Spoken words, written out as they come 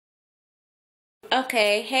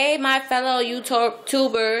Okay, hey my fellow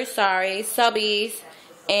YouTubers, subbies,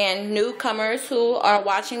 and newcomers who are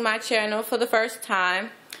watching my channel for the first time.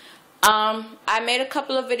 I made a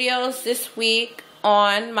couple of videos this week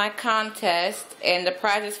on my contest and the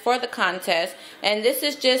prizes for the contest, and this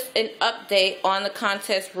is just an update on the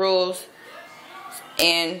contest rules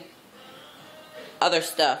and other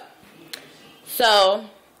stuff. So,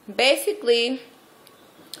 basically,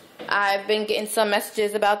 I've been getting some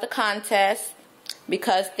messages about the contest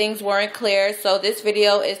because things weren't clear, so this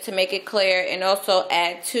video is to make it clear and also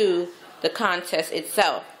add to the contest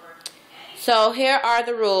itself. So here are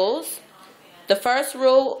the rules. The first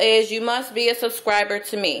rule is you must be a subscriber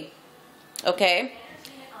to me. Okay?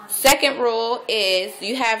 Second rule is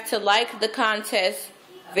you have to like the contest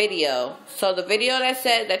video. So the video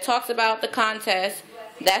that talks about the contest,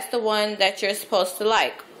 that's the one that you're supposed to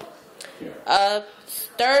like.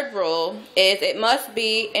 Third rule is it must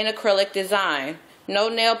be an acrylic design. No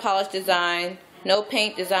nail polish design, no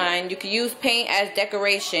paint design. You can use paint as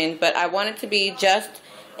decoration, but I want it to be just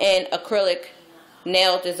an acrylic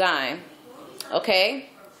nail design. Okay?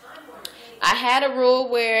 I had a rule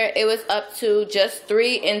where it was up to just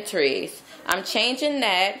 3 entries. I'm changing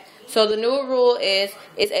that. So the new rule is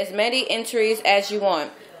as many entries as you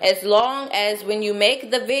want. As long as when you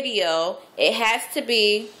make the video, it has to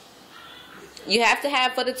be, you have to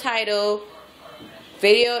have for the title,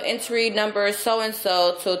 video entry number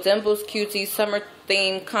so-and-so to Dimples Cutie Summer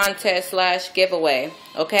Theme Contest / giveaway.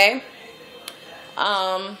 Okay?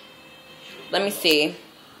 Let me see.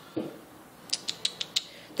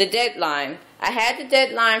 The deadline. I had the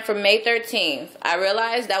deadline for May 13th. I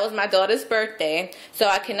realized that was my daughter's birthday, so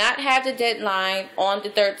I cannot have the deadline on the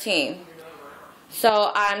 13th.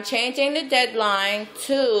 So I'm changing the deadline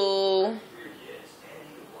to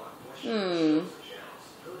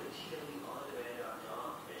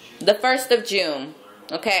the 1st of June.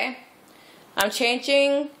 Okay? I'm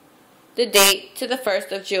changing the date to the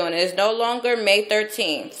 1st of June. It is no longer May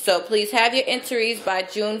 13th. So please have your entries by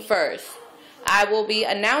June 1st. I will be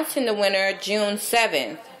announcing the winner June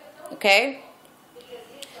 7th. Okay?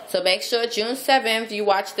 So make sure June 7th you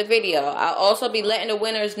watch the video. I'll also be letting the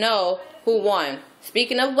winners know who won.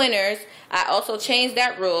 Speaking of winners, I also changed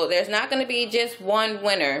that rule. There's not going to be just one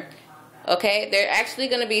winner. Okay? There are actually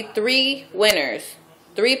going to be 3 winners.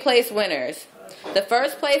 3 place winners. The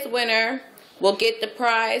first place winner will get the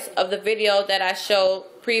prize of the video that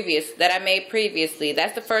I made previously.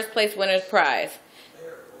 That's the first place winner's prize.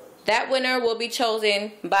 That winner will be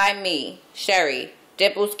chosen by me, Sherry,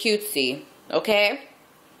 Dimples Cutie. Okay?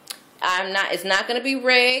 It's not going to be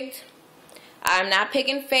rigged. I'm not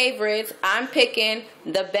picking favorites. I'm picking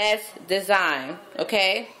the best design.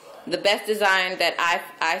 Okay? The best design that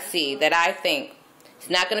I see, that I think. It's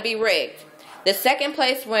not going to be rigged. The second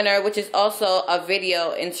place winner, which is also a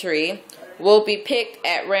video entry, will be picked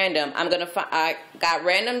at random. I got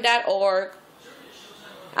random.org.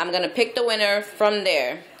 I'm going to pick the winner from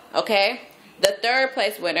there. Okay? The third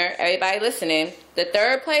place winner, everybody listening, the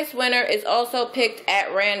third place winner is also picked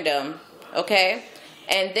at random. Okay?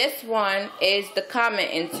 And this one is the comment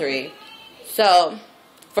entry. So,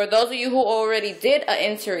 for those of you who already did an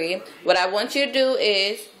entry, what I want you to do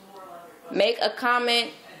is make a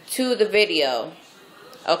comment to the video.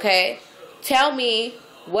 Okay? Tell me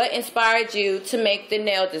what inspired you to make the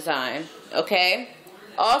nail design. Okay?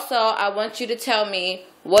 Also, I want you to tell me,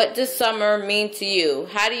 what does summer mean to you?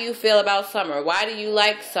 How do you feel about summer? Why do you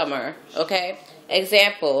like summer? Okay?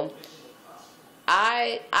 Example.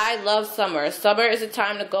 I love summer. Summer is a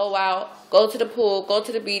time to go out, go to the pool, go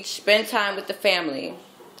to the beach, spend time with the family.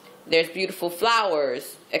 There's beautiful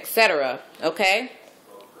flowers, etc. Okay?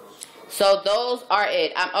 So those are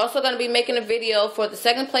it. I'm also going to be making a video for the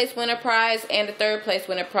second place winner prize and the third place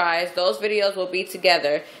winner prize. Those videos will be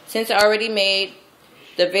together since I already made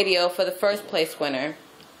the video for the first place winner.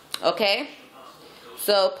 Okay?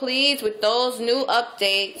 So please, with those new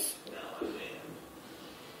updates,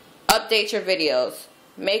 update your videos.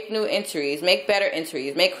 Make new entries. Make better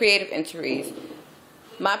entries. Make creative entries.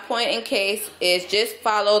 My point in case is just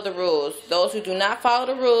follow the rules. Those who do not follow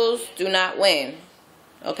the rules do not win.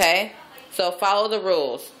 Okay? So follow the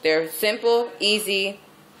rules. They're simple, easy.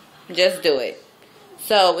 Just do it.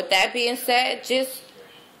 So with that being said, just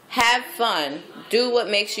have fun. Do what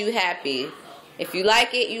makes you happy. If you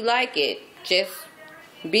like it, you like it. Just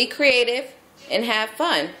be creative and have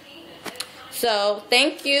fun. So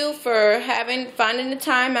thank you for finding the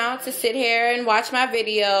time out to sit here and watch my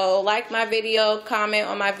video, like my video, comment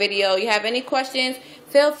on my video. You have any questions,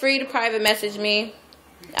 feel free to private message me.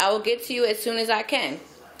 I will get to you as soon as I can.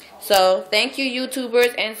 So, thank you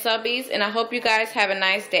YouTubers and subbies, and I hope you guys have a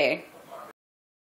nice day.